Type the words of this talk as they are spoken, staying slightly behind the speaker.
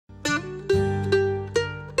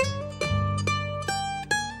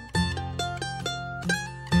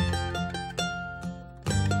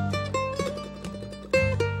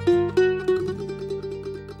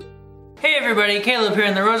everybody, Caleb here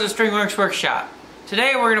in the Rosa Stringworks workshop.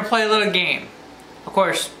 Today we're going to play a little game. Of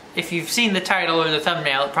course, if you've seen the title or the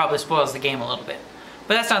thumbnail, it probably spoils the game a little bit.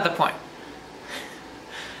 But that's not the point.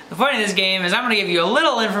 The point of this game is I'm going to give you a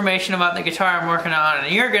little information about the guitar I'm working on,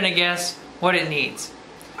 and you're going to guess what it needs.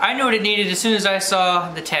 I knew what it needed as soon as I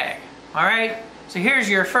saw the tag. Alright? So here's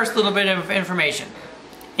your first little bit of information.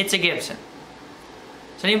 It's a Gibson.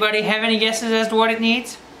 Does anybody have any guesses as to what it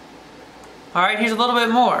needs? Alright, here's a little bit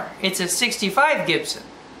more. It's a 65 Gibson.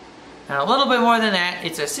 And a little bit more than that,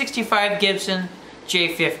 it's a 65 Gibson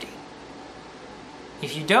J50.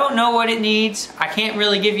 If you don't know what it needs, I can't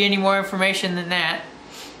really give you any more information than that.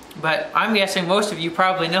 But I'm guessing most of you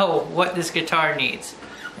probably know what this guitar needs.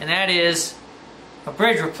 And that is a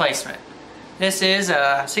bridge replacement. This is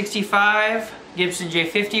a 65 Gibson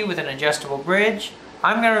J50 with an adjustable bridge.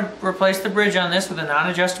 I'm going to replace the bridge on this with a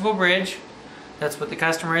non-adjustable bridge. That's what the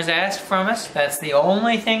customer has asked from us. That's the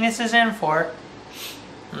only thing this is in for.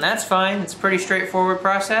 And that's fine. It's a pretty straightforward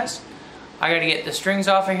process. I got to get the strings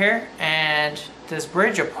off of here and this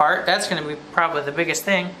bridge apart. That's going to be probably the biggest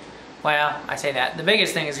thing. Well, I say that. The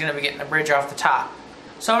biggest thing is going to be getting the bridge off the top.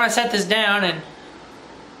 So I'm going to set this down and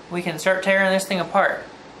we can start tearing this thing apart.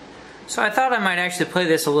 So I thought I might actually play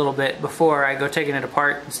this a little bit before I go taking it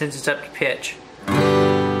apart, since it's up to pitch.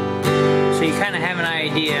 So you kind of have an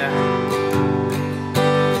idea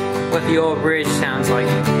what the old bridge sounds like.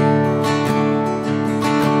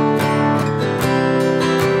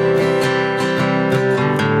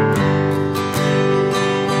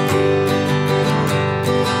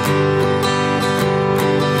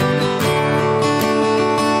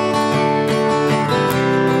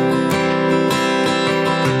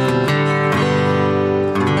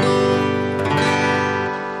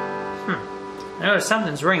 I notice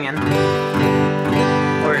something's ringing,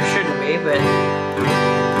 or it shouldn't be, but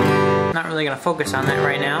I'm not really going to focus on that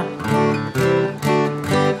right now.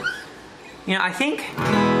 You know, I think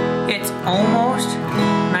it's almost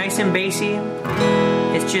nice and bassy.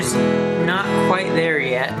 It's just not quite there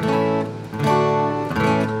yet.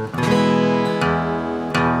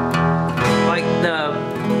 Like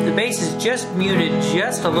the bass is just muted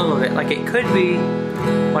just a little bit. Like it could be,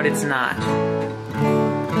 but it's not.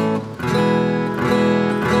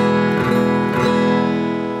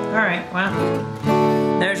 Alright,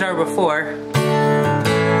 well, there's our before.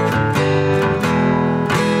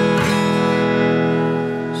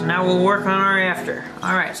 So now we'll work on our after.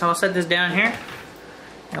 Alright, so I'll set this down here.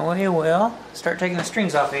 And we will start taking the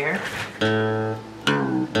strings off of here.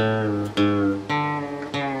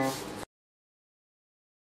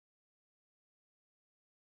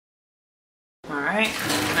 Alright,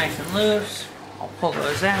 nice and loose. I'll pull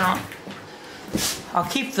those out. I'll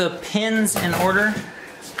keep the pins in order.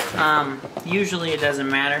 Usually it doesn't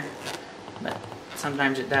matter, but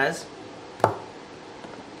sometimes it does.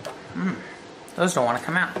 Those don't want to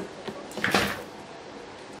come out.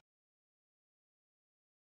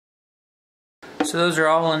 So those are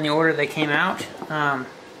all in the order they came out.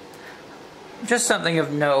 Just something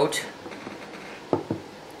of note,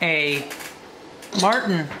 a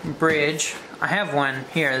Martin bridge, I have one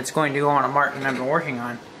here that's going to go on a Martin I've been working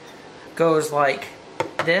on, goes like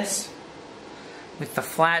this, with the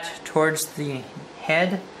flat towards the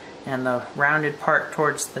head and the rounded part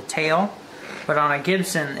towards the tail. But on a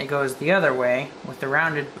Gibson it goes the other way, with the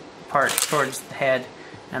rounded part towards the head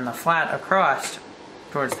and the flat across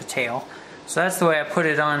towards the tail. So that's the way I put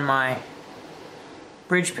it on my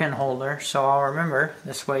bridge pin holder, so I'll remember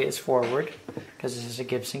this way is forward, because this is a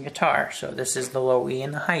Gibson guitar. So this is the low E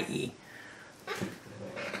and the high E.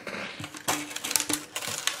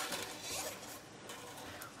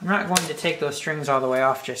 I'm not going to take those strings all the way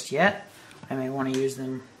off just yet. I may want to use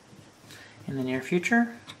them in the near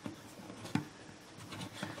future.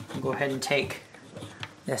 I'll go ahead and take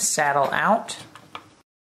this saddle out.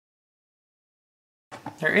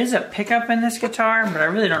 There is a pickup in this guitar, but I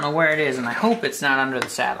really don't know where it is, and I hope it's not under the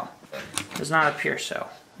saddle. It does not appear so,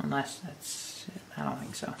 unless that's it. I don't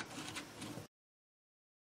think so.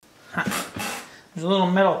 Huh. There's a little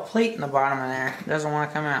metal plate in the bottom of there. It doesn't want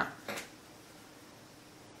to come out.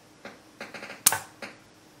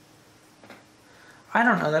 I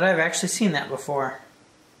don't know that I've actually seen that before.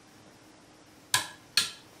 I'm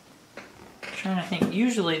trying to think.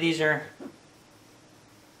 Usually these are...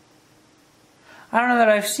 I don't know that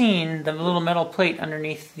I've seen the little metal plate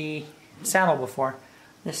underneath the saddle before.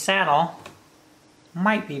 This saddle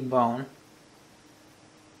might be bone.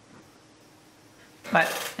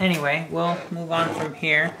 But anyway, we'll move on from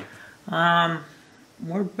here.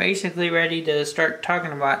 We're basically ready to start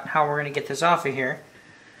talking about how we're going to get this off of here.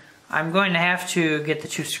 I'm going to have to get the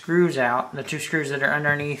two screws out, the two screws that are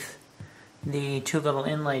underneath the two little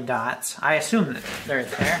inlay dots. I assume that they're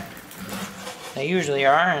there. They usually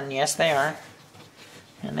are, and yes, they are.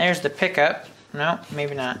 And there's the pickup. No,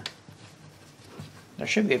 maybe not. There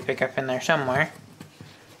should be a pickup in there somewhere.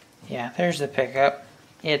 Yeah, there's the pickup.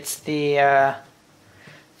 It's the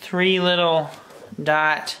 3 little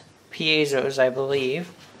dot piezos, I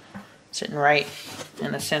believe, sitting right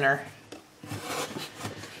in the center.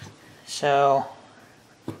 So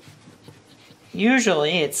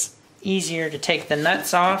usually it's easier to take the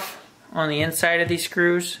nuts off on the inside of these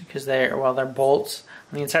screws because they're bolts.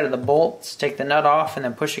 On the inside of the bolts, take the nut off and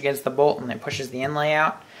then push against the bolt and it pushes the inlay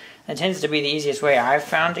out. That tends to be the easiest way I've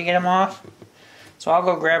found to get them off. So I'll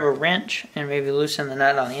go grab a wrench and maybe loosen the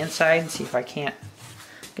nut on the inside and see if I can't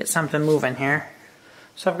get something moving here.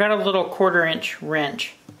 So I've got a little 1/4 inch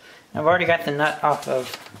wrench. I've already got the nut off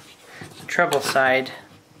of the treble side.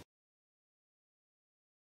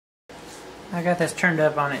 I got this turned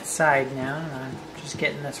up on its side now, and I'm just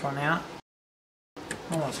getting this one out.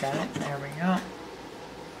 Almost got it. There we go.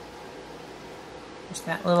 Just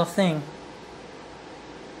that little thing.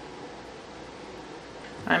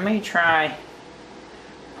 I may try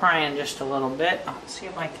prying just a little bit. I'll see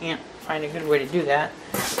if I can't find a good way to do that.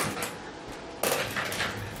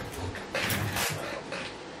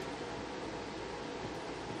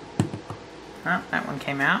 Oh, that one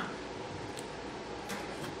came out.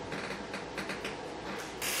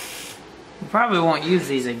 You probably won't use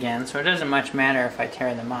these again, so it doesn't much matter if I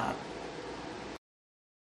tear them up.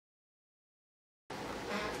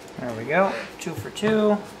 There we go, 2 for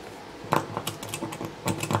 2.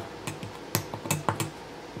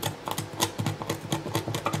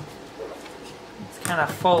 It's kind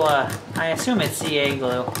of full of, I assume it's CA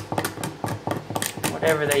glue.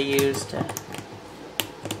 Whatever they use to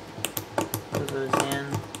glue those in.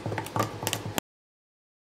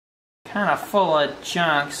 Kind of full of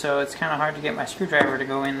junk, so it's kind of hard to get my screwdriver to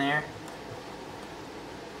go in there.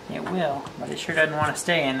 It will, but it sure doesn't want to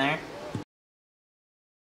stay in there.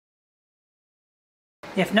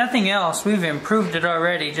 If nothing else, we've improved it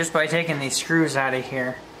already just by taking these screws out of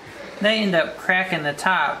here. They end up cracking the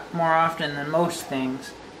top more often than most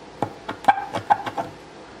things.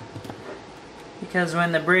 Because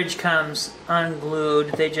when the bridge comes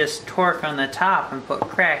unglued, they just torque on the top and put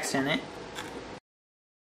cracks in it.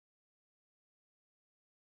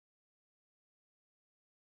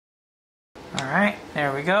 Alright,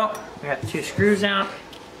 there we go. We got 2 screws out.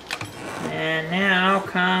 And now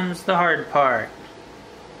comes the hard part.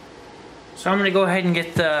 So I'm going to go ahead and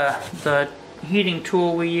get the heating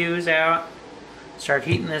tool we use out. Start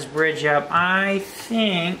heating this bridge up. I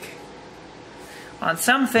think on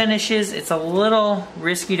some finishes it's a little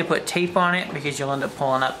risky to put tape on it because you'll end up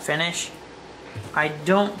pulling up finish. I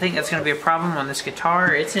don't think that's going to be a problem on this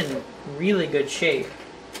guitar. It's in really good shape.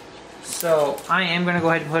 So I am going to go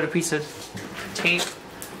ahead and put a piece of tape.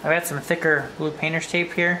 I've got some thicker blue painter's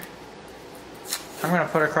tape here. I'm going to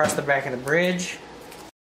put it across the back of the bridge.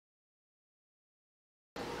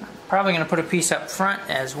 Probably going to put a piece up front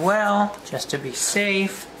as well, just to be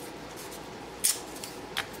safe.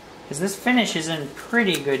 Because this finish is in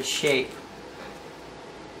pretty good shape.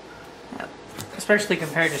 Especially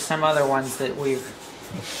compared to some other ones that we've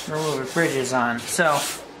removed bridges on. So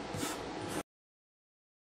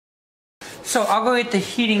I'll go get the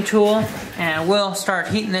heating tool and we'll start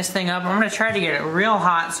heating this thing up. I'm going to try to get it real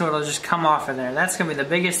hot so it'll just come off of there. That's going to be the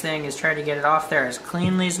biggest thing, is try to get it off there as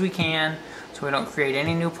cleanly as we can so we don't create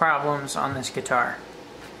any new problems on this guitar.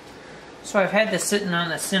 So I've had this sitting on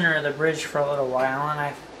the center of the bridge for a little while, and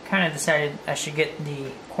I've kind of decided I should get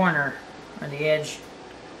the corner or the edge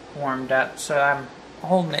warmed up. So I'm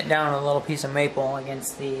holding it down with a little piece of maple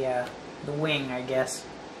against the wing, I guess.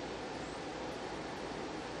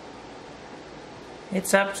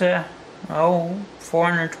 It's up to,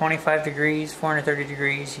 425 degrees, 430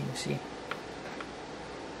 degrees, you can see.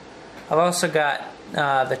 I've also got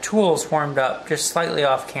the tools warmed up just slightly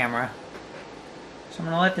off camera. So I'm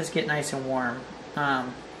going to let this get nice and warm.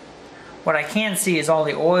 What I can see is all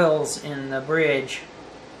the oils in the bridge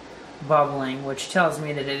bubbling, which tells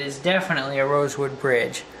me that it is definitely a rosewood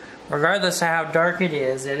bridge. Regardless of how dark it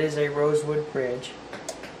is a rosewood bridge.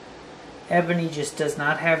 Ebony just does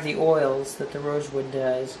not have the oils that the rosewood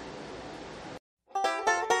does.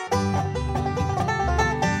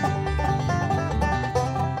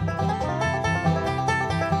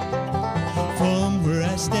 From where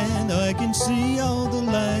I stand, I can see all the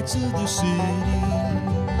lights of the city.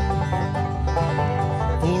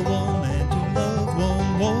 For one man to love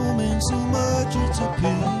one woman so much, it's a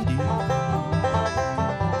pity.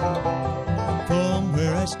 From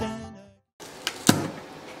where I stand.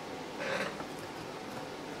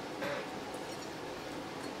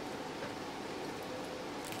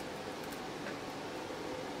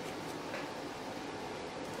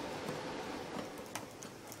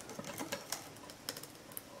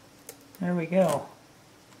 There we go.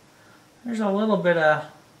 There's a little bit of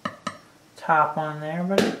top on there,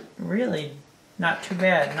 but really not too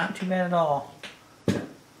bad. Not too bad at all.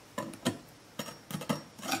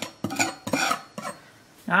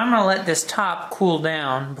 Now I'm going to let this top cool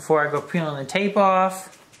down before I go peeling the tape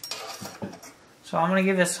off. So I'm going to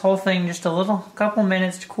give this whole thing just a couple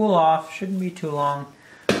minutes to cool off. Shouldn't be too long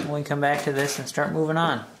when we come back to this and start moving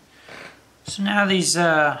on. So now these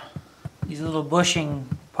little bushing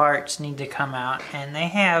parts need to come out, and they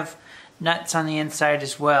have nuts on the inside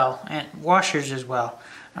as well, and washers as well.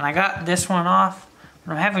 And I got this one off,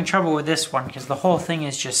 but I'm having trouble with this one because the whole thing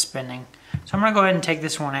is just spinning. So I'm going to go ahead and take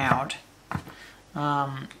this one out.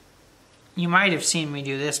 You might have seen me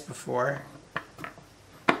do this before.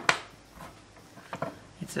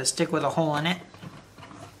 It's a stick with a hole in it.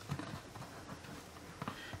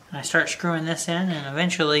 And I start screwing this in, and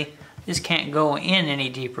eventually this can't go in any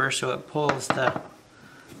deeper, so it pulls the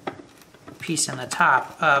piece in the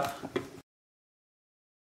top up.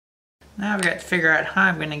 Now I've got to figure out how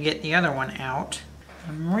I'm going to get the other one out.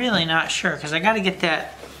 I'm really not sure, because I got to get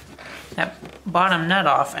that bottom nut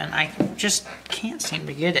off, and I just can't seem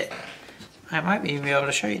to get it. I might even be able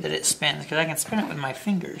to show you that it spins, because I can spin it with my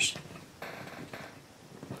fingers.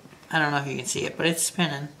 I don't know if you can see it, but it's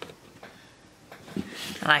spinning.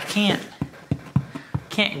 And I can't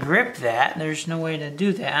grip that. There's no way to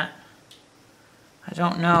do that. I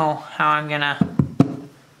don't know how I'm gonna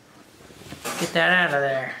get that out of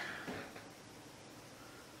there.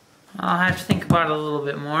 I'll have to think about it a little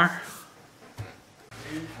bit more.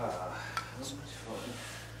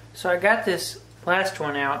 So I got this last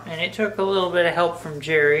one out, and it took a little bit of help from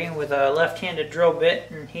Jerry with a left-handed drill bit,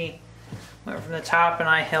 and he went from the top and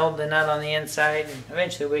I held the nut on the inside, and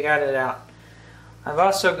eventually we got it out. I've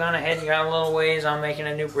also gone ahead and got a little ways on making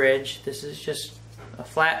a new bridge. This is just a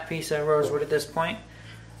flat piece of rosewood at this point.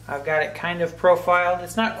 I've got it kind of profiled.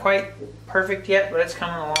 It's not quite perfect yet, but it's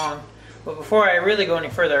coming along. But before I really go any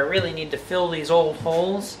further, I really need to fill these old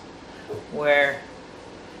holes where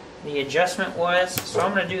the adjustment was. So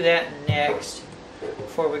I'm going to do that next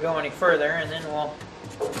before we go any further, and then we'll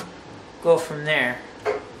go from there.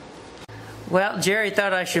 Well, Jerry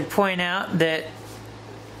thought I should point out that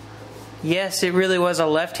yes, it really was a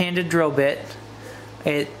left-handed drill bit.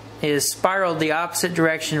 It is spiraled the opposite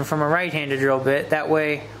direction from a right-handed drill bit. That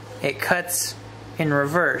way it cuts in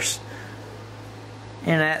reverse.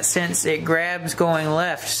 In that sense, it grabs going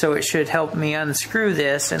left, so it should help me unscrew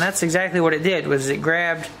this. And that's exactly what it did, was it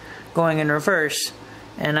grabbed going in reverse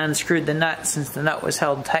and unscrewed the nut since the nut was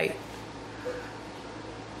held tight.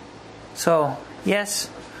 So, yes,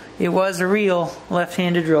 it was a real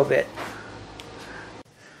left-handed drill bit.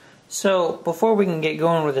 So before we can get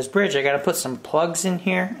going with this bridge, I got to put some plugs in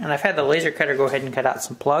here, and I've had the laser cutter go ahead and cut out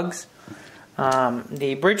some plugs.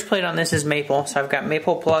 The bridge plate on this is maple, so I've got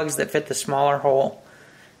maple plugs that fit the smaller hole,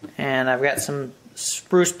 and I've got some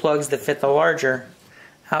spruce plugs that fit the larger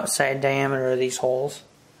outside diameter of these holes.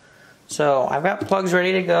 So I've got plugs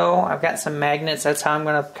ready to go. I've got some magnets. That's how I'm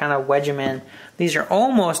going to kind of wedge them in. These are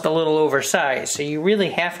almost a little oversized, so you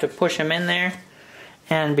really have to push them in there.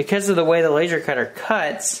 And because of the way the laser cutter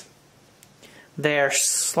cuts, they're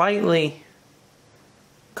slightly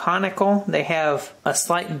conical. They have a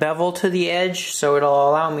slight bevel to the edge, so it'll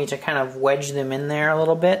allow me to kind of wedge them in there a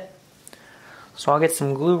little bit. So I'll get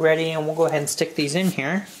some glue ready, and we'll go ahead and stick these in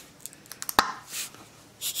here.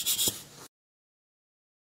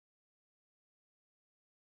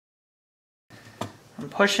 I'm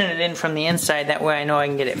pushing it in from the inside, that way I know I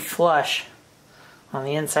can get it flush on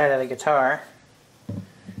the inside of the guitar.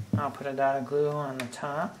 I'll put a dot of glue on the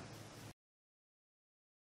top.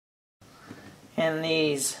 And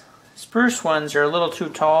these spruce ones are a little too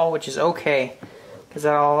tall, which is okay, because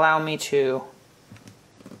that'll allow me to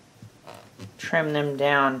trim them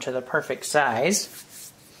down to the perfect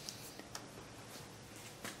size.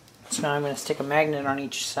 So now I'm going to stick a magnet on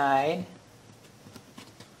each side.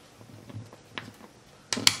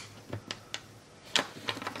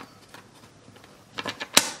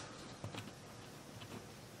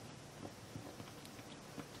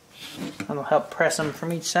 That'll help press them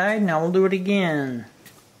from each side. Now we'll do it again.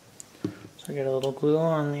 So I get a little glue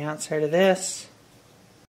on the outside of this.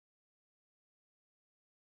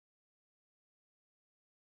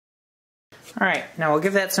 Alright, now we'll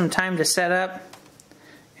give that some time to set up,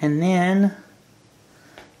 and then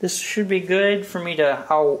this should be good for me to,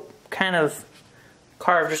 I'll kind of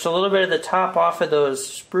carve just a little bit of the top off of those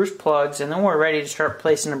spruce plugs, and then we're ready to start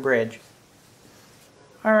placing a bridge.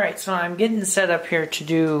 Alright, so I'm getting set up here to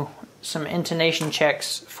do some intonation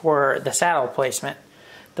checks for the saddle placement.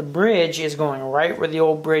 The bridge is going right where the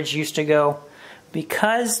old bridge used to go,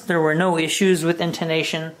 because there were no issues with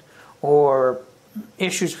intonation or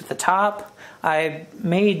issues with the top, I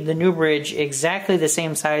made the new bridge exactly the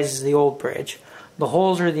same size as the old bridge. The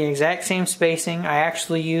holes are the exact same spacing. I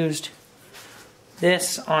actually used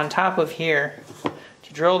this on top of here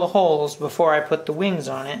to drill the holes before I put the wings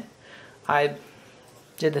on it. I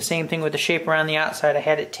did the same thing with the shape around the outside. I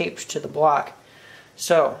had it taped to the block.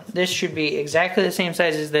 So this should be exactly the same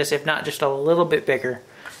size as this, if not just a little bit bigger.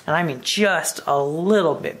 And I mean just a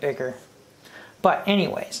little bit bigger. But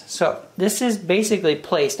anyways, so this is basically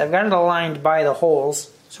placed. I've got it aligned by the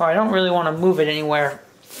holes, so I don't really want to move it anywhere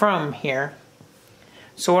from here.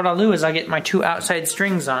 So what I'll do is I'll get my 2 outside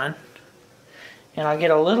strings on, and I'll get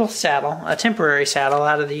a little saddle, a temporary saddle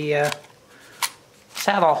out of the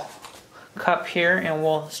saddle cup here, and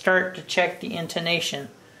we'll start to check the intonation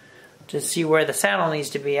to see where the saddle needs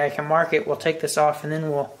to be. I can mark it, we'll take this off, and then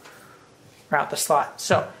we'll route the slot.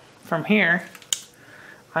 So from here,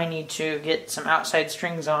 I need to get some outside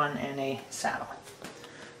strings on and a saddle.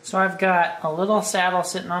 So I've got a little saddle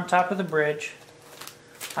sitting on top of the bridge.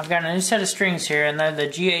 I've got a new set of strings here, and they're the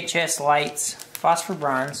GHS Lights Phosphor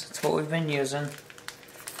Bronze. That's what we've been using.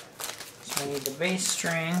 So we need the bass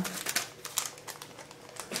string.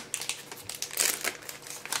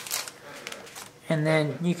 And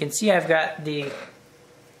then you can see I've got the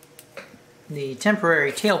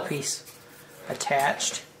temporary tailpiece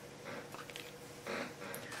attached.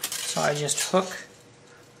 So I just hook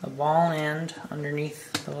the ball end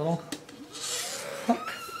underneath the little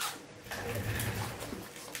hook.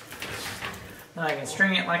 Then I can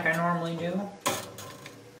string it like I normally do.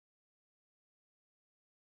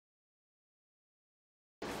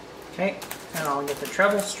 Okay, and I'll get the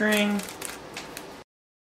treble string.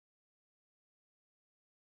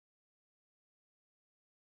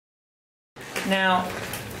 Now,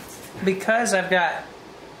 because I've got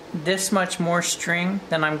this much more string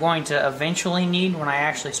than I'm going to eventually need when I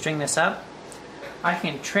actually string this up, I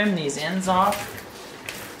can trim these ends off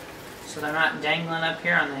so they're not dangling up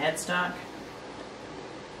here on the headstock.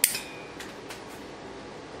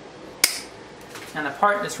 And the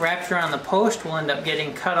part that's wrapped around the post will end up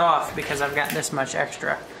getting cut off because I've got this much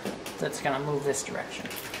extra that's going to move this direction.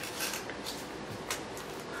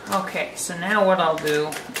 Okay, so now what I'll do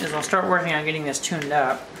is I'll start working on getting this tuned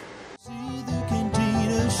up.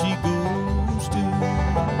 She goes to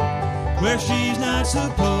where she's not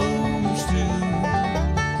supposed to,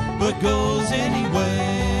 but goes anyway.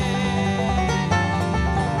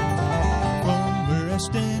 From where I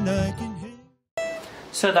stand, I can hear.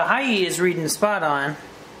 So the high E is reading spot on.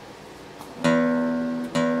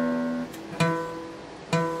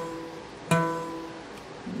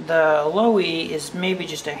 The low E is maybe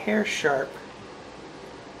just a hair sharp.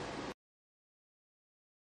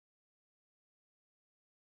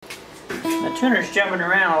 The tuner's jumping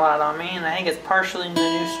around a lot on me, and I think it's partially the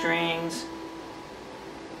new strings.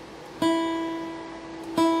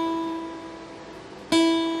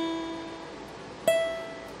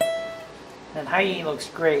 That high E looks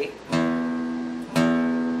great. The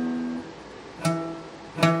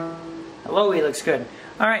low E looks good.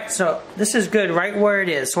 Alright, so this is good right where it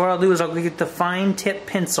is. So what I'll do is I'll get the fine tip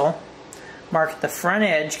pencil, mark the front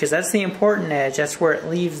edge, because that's the important edge, that's where it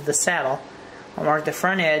leaves the saddle. I'll mark the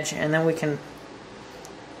front edge, and then we can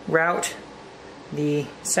route the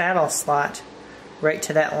saddle slot right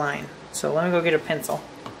to that line. So let me go get a pencil.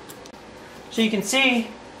 So you can see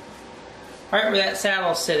right where that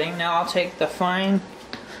saddle's sitting. Now I'll take the fine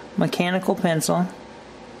mechanical pencil.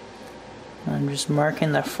 I'm just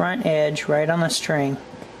marking the front edge right on the string.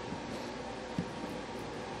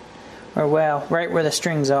 Or well, right where the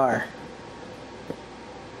strings are.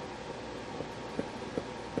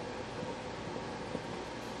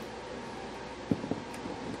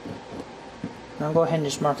 I'll go ahead and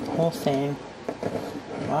just mark the whole thing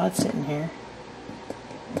while it's sitting here.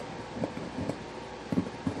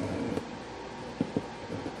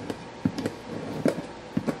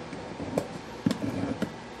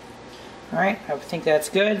 Alright, I think that's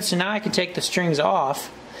good. So now I can take the strings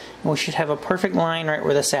off, and we should have a perfect line right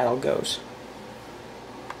where the saddle goes.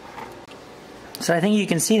 So I think you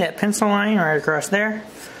can see that pencil line right across there.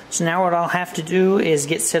 So now what I'll have to do is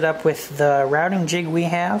get set up with the routing jig we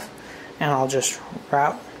have, and I'll just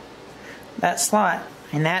route that slot,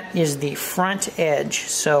 and that is the front edge.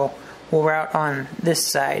 So we'll route on this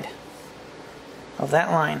side of that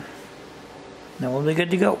line. Then we'll be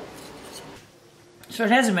good to go. So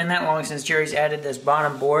it hasn't been that long since Jerry's added this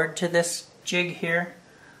bottom board to this jig here.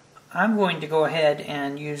 I'm going to go ahead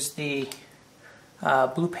and use the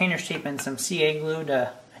blue painter's tape and some CA glue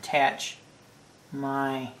to attach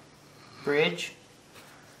my bridge.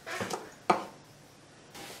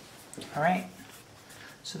 Alright,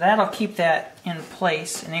 so that'll keep that in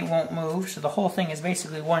place and it won't move. So the whole thing is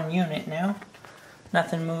basically one unit now.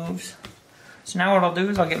 Nothing moves. So now what I'll do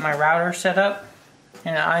is I'll get my router set up,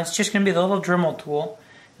 and it's just going to be the little Dremel tool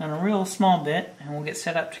and a real small bit, and we'll get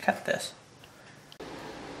set up to cut this.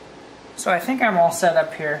 So I think I'm all set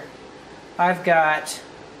up here. I've got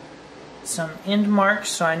some end marks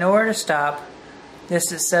so I know where to stop.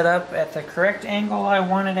 This is set up at the correct angle I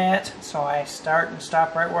want it at, so I start and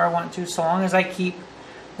stop right where I want to, so long as I keep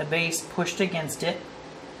the base pushed against it.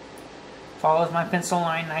 Follows my pencil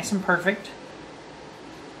line nice and perfect.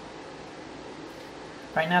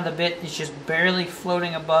 Right now the bit is just barely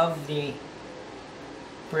floating above the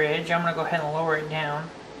bridge. I'm going to go ahead and lower it down.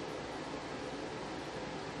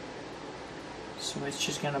 So it's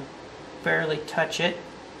just going to barely touch it.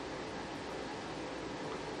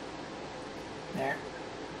 There.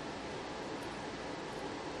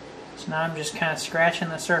 So now I'm just kind of scratching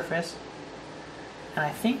the surface. And I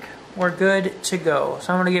think we're good to go.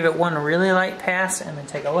 So I'm going to give it one really light pass and then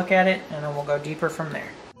take a look at it, and then we'll go deeper from there.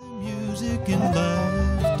 Music and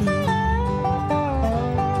laughter.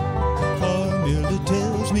 Carmilla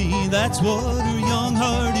tells me that's what her young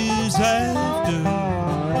heart is after.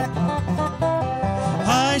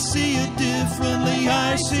 I see it differently,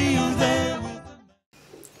 I see her there.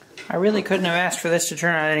 I really couldn't have asked for this to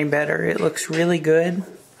turn out any better. It looks really good.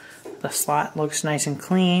 The slot looks nice and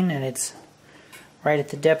clean, and it's right at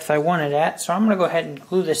the depth I want it at. So I'm going to go ahead and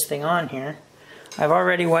glue this thing on here. I've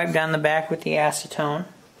already wiped down the back with the acetone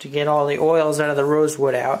to get all the oils out of the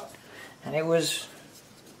rosewood out, and it was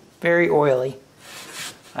very oily.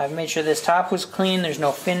 I've made sure this top was clean. There's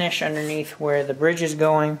no finish underneath where the bridge is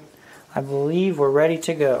going. I believe we're ready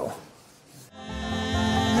to go.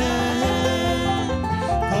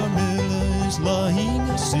 Carmilla is lying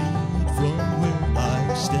a seed from where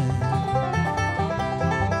I stand.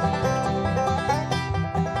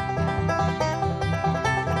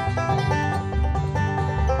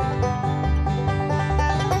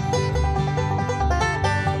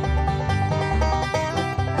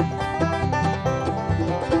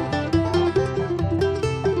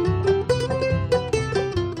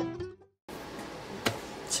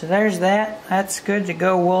 So there's that. That's good to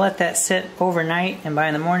go. We'll let that sit overnight, and by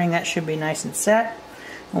in the morning that should be nice and set,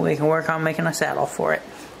 and we can work on making a saddle for it.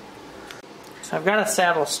 So I've got a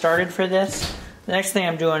saddle started for this. The next thing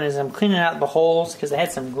I'm doing is I'm cleaning out the holes because they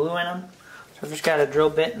had some glue in them. So I've just got a drill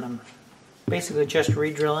bit and I'm basically just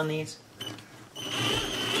re-drilling these.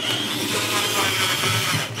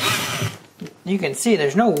 You can see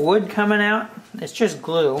there's no wood coming out. It's just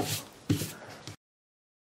glue.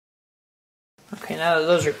 Okay, now that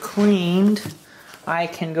those are cleaned, I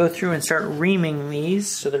can go through and start reaming these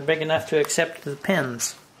so they're big enough to accept the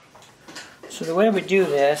pins. So the way we do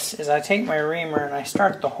this is I take my reamer and I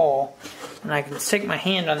start the hole, and I can stick my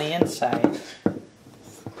hand on the inside.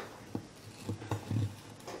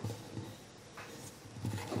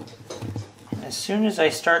 And as soon as I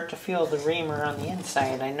start to feel the reamer on the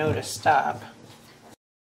inside, I know to stop.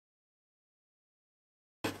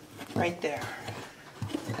 Right there.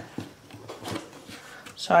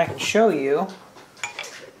 So I can show you.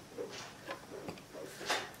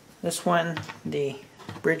 This one, the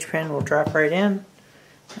bridge pin will drop right in,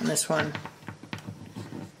 and this one,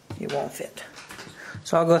 it won't fit.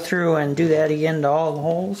 So I'll go through and do that again to all the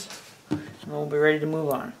holes, and we'll be ready to move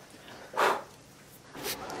on.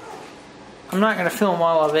 I'm not going to film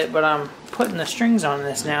all of it, but I'm putting the strings on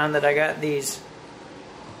this now that I got these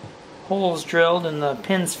holes drilled and the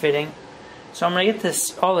pins fitting. So I'm going to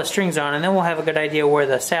get all the strings on, and then we'll have a good idea where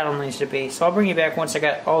the saddle needs to be. So I'll bring you back once I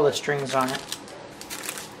got all the strings on it.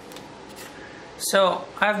 So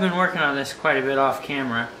I've been working on this quite a bit off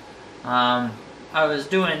camera. I was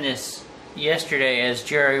doing this yesterday as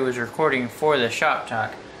Jerry was recording for the shop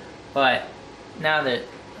talk, but now that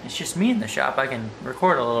it's just me in the shop, I can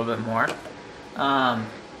record a little bit more.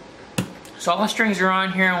 So all the strings are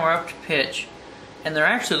on here and we're up to pitch, and they're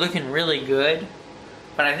actually looking really good.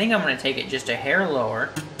 But I think I'm going to take it just a hair lower.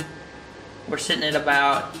 We're sitting at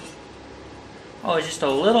about, just a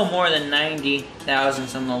little more than 90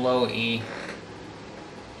 thousandths on the low E.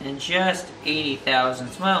 And just 80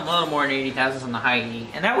 thousandths, well, a little more than 80 thousandths on the high E.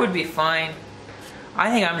 And that would be fine.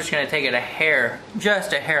 I think I'm just going to take it a hair,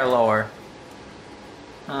 just a hair lower.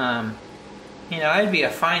 You know, it'd be a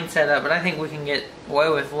fine setup, but I think we can get away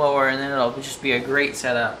with lower, and then it'll just be a great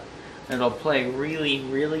setup. It'll play really,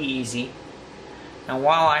 really easy. And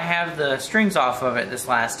while I have the strings off of it this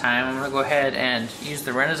last time, I'm going to go ahead and use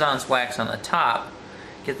the Renaissance wax on the top,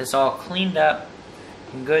 get this all cleaned up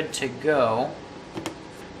and good to go.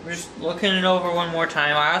 We're just looking it over one more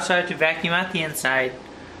time. I also have to vacuum out the inside,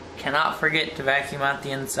 cannot forget to vacuum out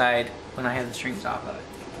the inside when I have the strings off of it.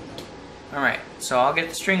 Alright, so I'll get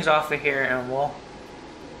the strings off of here and we'll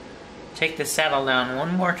take the saddle down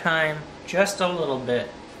one more time, just a little bit,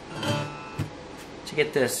 to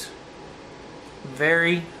get this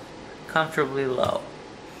very comfortably low.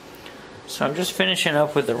 So I'm just finishing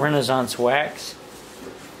up with the Renaissance wax.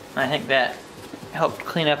 I think that helped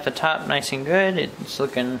clean up the top nice and good. It's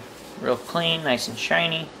looking real clean, nice and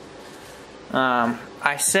shiny.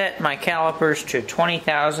 I set my calipers to 20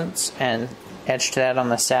 thousandths and etched that on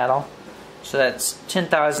the saddle. So that's 10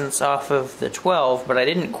 thousandths off of the 12, but I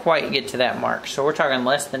didn't quite get to that mark. So we're talking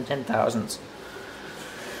less than 10 thousandths.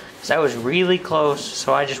 So that was really close,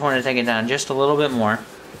 so I just wanted to take it down just a little bit more.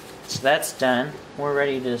 So that's done. We're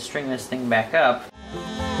ready to string this thing back up.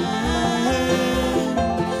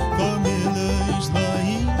 Carmilla is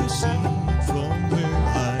lying asleep from where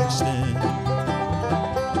I stand.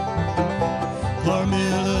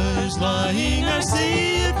 Carmilla is lying, I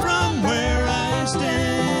see it from where I stand.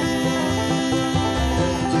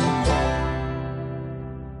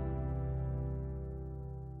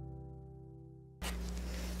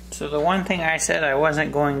 So the one thing I said I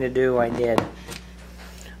wasn't going to do, I did.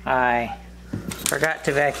 I forgot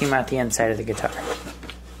to vacuum out the inside of the guitar.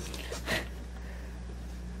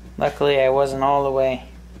 Luckily I wasn't all the way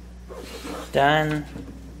done.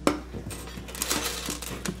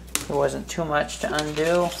 There wasn't too much to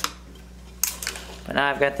undo. But now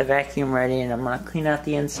I've got the vacuum ready and I'm going to clean out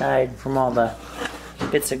the inside from all the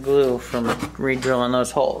bits of glue from re-drilling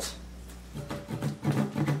those holes.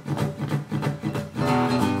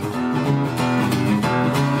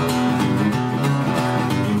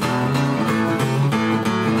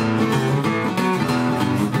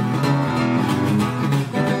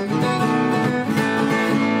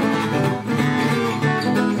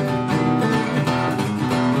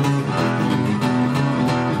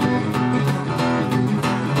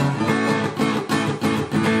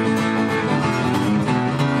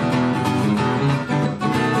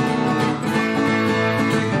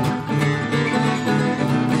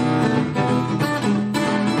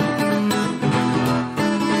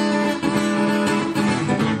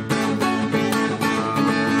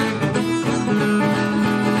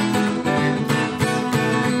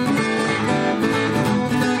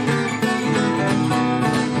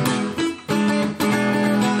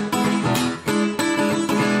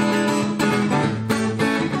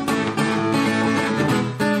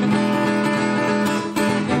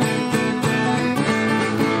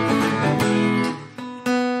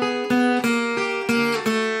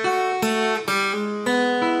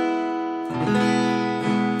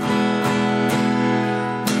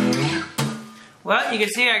 Well, you can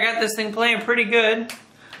see I got this thing playing pretty good.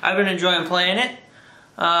 I've been enjoying playing it.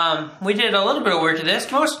 We did a little bit of work to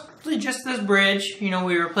this, mostly just this bridge. You know,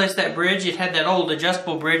 we replaced that bridge. It had that old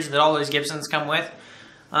adjustable bridge that all these Gibsons come with.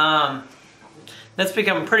 That's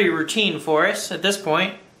become pretty routine for us at this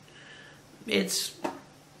point. It's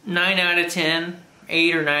 9 out of 10,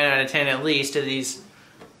 8 or 9 out of 10 at least of these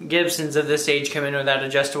Gibsons of this age come in with that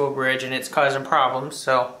adjustable bridge and it's causing problems,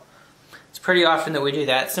 so it's pretty often that we do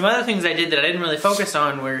that. Some other things I did that I didn't really focus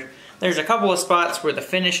on were there's a couple of spots where the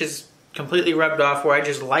finish is completely rubbed off where I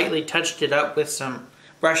just lightly touched it up with some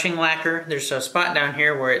brushing lacquer. There's a spot down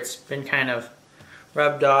here where it's been kind of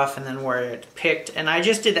rubbed off and then where it picked, and I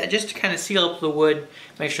just did that just to kind of seal up the wood,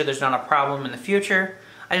 make sure there's not a problem in the future.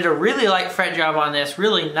 I did a really light fret job on this,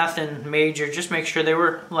 really nothing major, just make sure they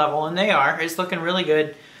were level, and they are. It's looking really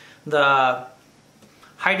good. The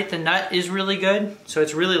height at the nut is really good, so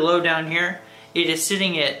it's really low down here. It is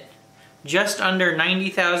sitting at just under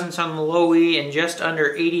 90 thousandths on the low E and just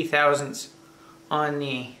under 80 thousandths on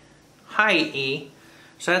the high E.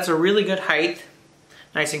 So that's a really good height.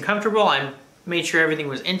 Nice and comfortable. I made sure everything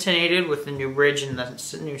was intonated with the new bridge and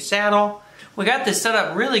the new saddle. We got this set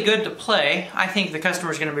up really good to play. I think the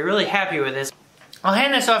customer's going to be really happy with this. I'll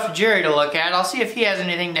hand this off to Jerry to look at. I'll see if he has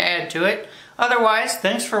anything to add to it. Otherwise,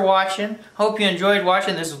 thanks for watching. Hope you enjoyed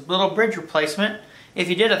watching this little bridge replacement. If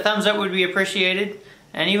you did, a thumbs up would be appreciated.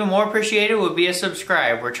 And even more appreciated would be a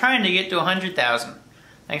subscribe. We're trying to get to 100,000.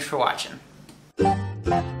 Thanks for watching.